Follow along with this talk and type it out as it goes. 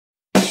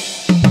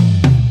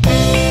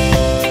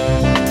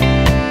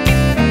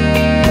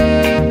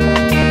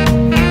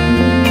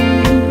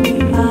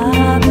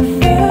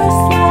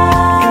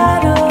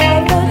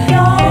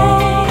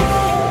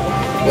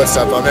what's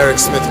up? I'm Eric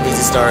Smith from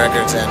Easy Star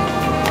Records,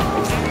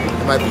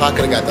 and in my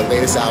pocket I got the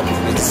latest album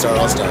from Easy Star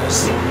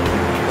All-Stars.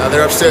 Now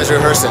they're upstairs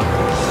rehearsing,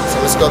 so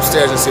let's go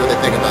upstairs and see what they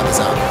think about this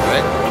album,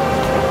 alright?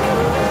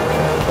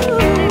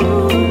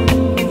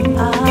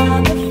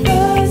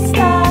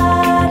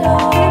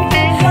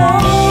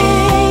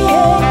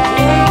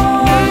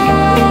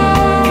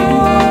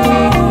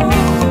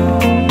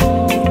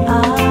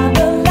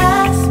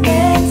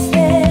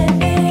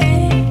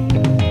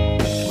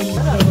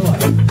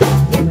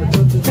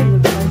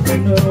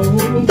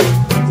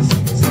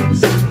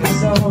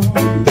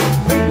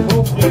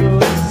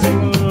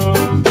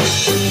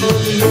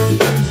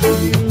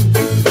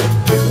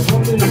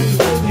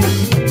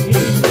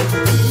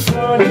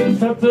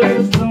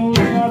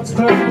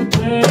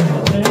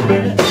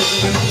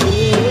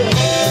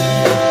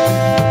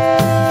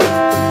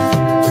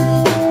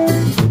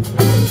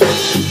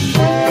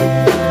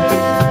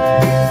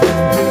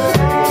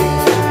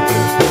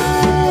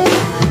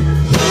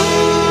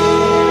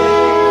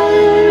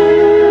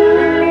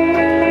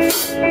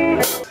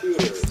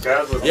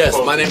 Yes,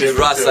 my name is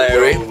Ross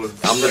Irie.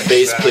 I'm the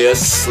bass player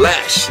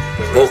slash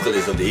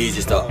vocalist of the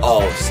Easy Star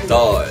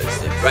All-Stars.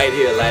 And right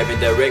here, live and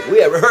direct,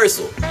 we at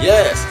rehearsal.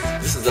 Yes,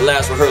 this is the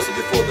last rehearsal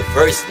before the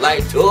first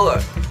light tour.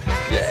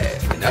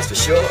 Yeah, and that's for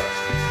sure.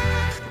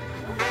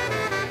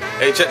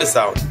 Hey, check this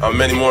out. I'm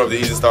many more of the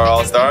Easy Star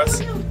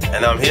All-Stars,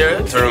 and I'm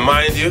here to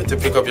remind you to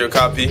pick up your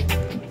copy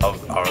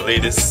of our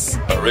latest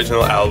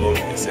original album.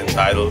 It's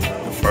entitled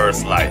The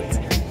First Light,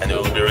 and it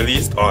will be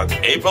released on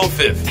April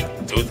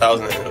 5th,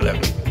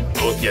 2011.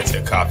 Go get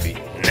your copy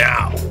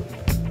now.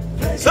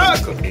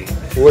 Circle.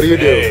 What do you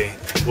do? Hey,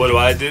 what do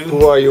I do?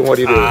 Who are you and what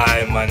do you do?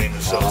 My name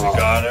is Shelton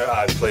Garner.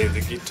 I play the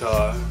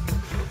guitar,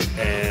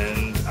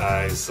 and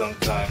I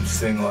sometimes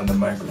sing on the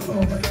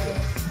microphone like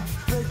that.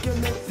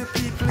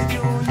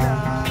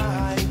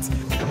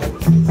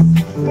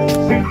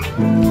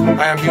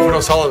 I am Hubert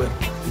O'Sullivan,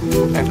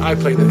 and I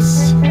play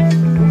this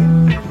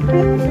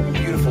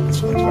beautiful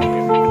instrument right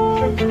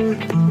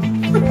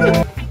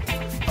here.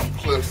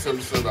 Cliff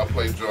Simpson, I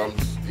play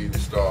drums, Easy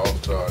Star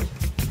All-Stars.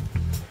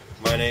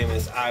 My name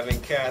is Ivan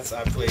Katz,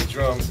 I play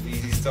drums,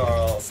 Easy Star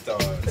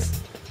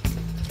All-Stars.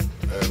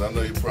 And I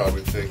know you're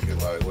probably thinking,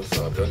 like, what's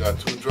up? Y'all got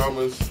two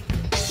drummers?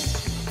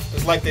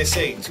 It's like they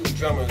say, two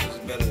drummers is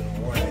better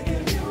than one.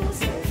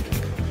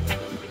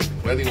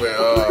 Anyway,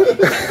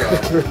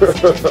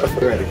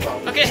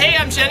 Okay, hey,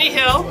 I'm Jenny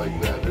Hill.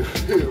 like that.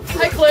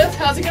 Hi, Cliff.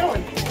 How's it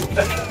going?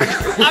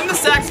 I'm the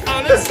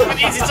saxophonist with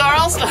Easy Star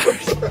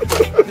All-Stars.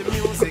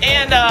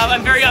 And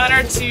I'm very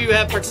honored to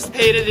have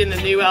participated in the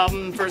new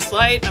album, First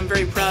Light. I'm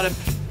very proud of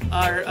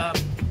our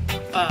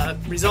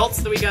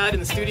results that we got in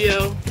the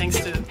studio, thanks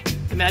to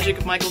the magic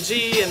of Michael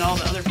G. and all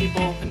the other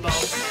people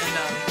involved. And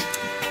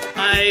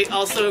I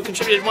also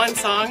contributed one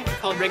song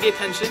called Reggae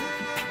Pension.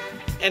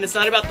 And it's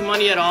not about the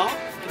money at all,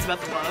 it's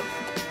about the love.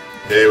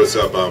 Hey, what's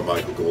up? I'm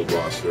Michael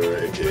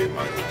Goldwasser, aka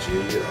Michael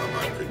G.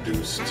 I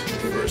produced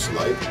First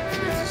Light,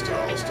 Easy Star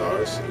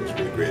All-Stars. It was a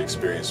really great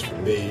experience for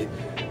me,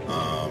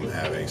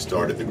 having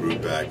started the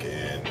group back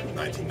in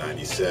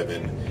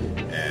 1997,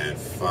 and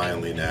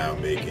finally now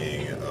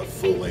making a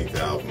full-length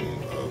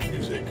album of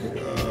music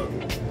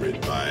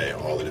written by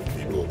all the different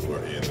people who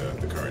are in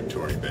the current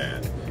touring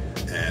band.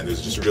 And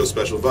there's just a real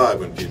special vibe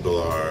when people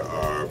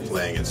are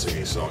playing and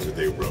singing songs that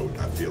they wrote.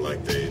 I feel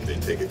like they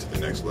take it to the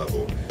next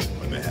level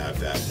when they have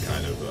that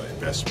kind of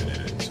investment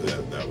in it, so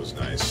that was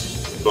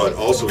nice. But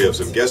also we have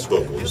some guest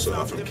vocals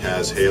from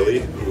Kaz Haley,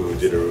 who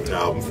did an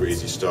album for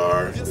Easy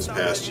Star this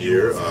past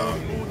year.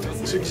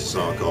 Sings a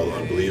song called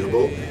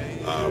Unbelievable.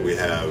 We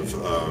have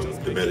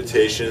The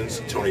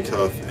Meditations, Tony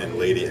Tuff and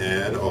Lady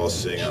Ann all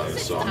sing on a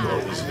song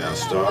called Easy Now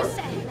Star.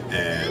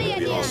 And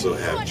we also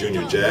have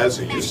Junior Jazz,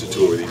 who used to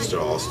tour with Easy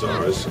Star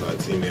All-Stars,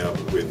 teaming up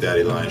with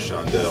Daddy Lion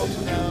Shondell to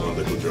do One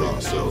Little Draw.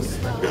 So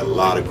we've got a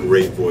lot of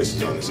great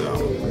voices on this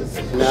album.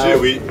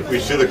 We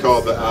should have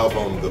called the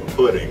album The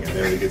Pudding, and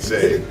then we could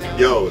say,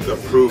 yo, the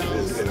proof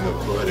is in the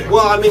pudding.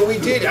 Well, I mean, we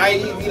did.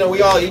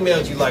 We all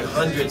emailed you like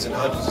hundreds and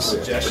hundreds of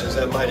suggestions.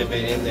 That might have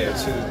been in there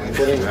too.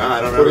 Pudding, I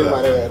don't remember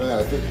that.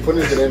 I think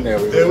pudding's been in there.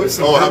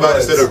 How about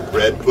instead of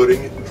bread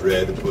pudding,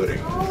 dread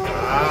pudding?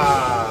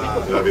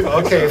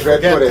 Okay,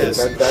 Dread pudding.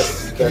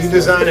 That's Can you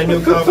design a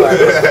new cover?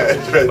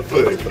 Dread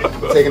pudding.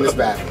 Taking this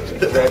back.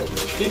 Dread.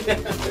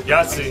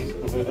 Yahtzee.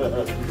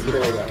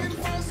 There we go.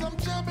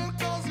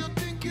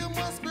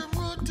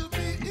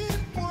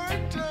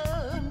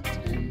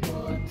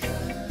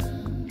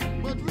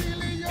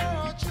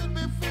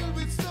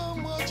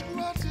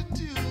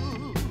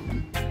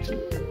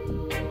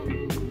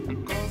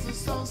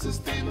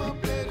 System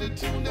of better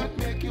tune that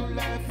make your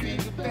life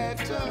feel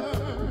better.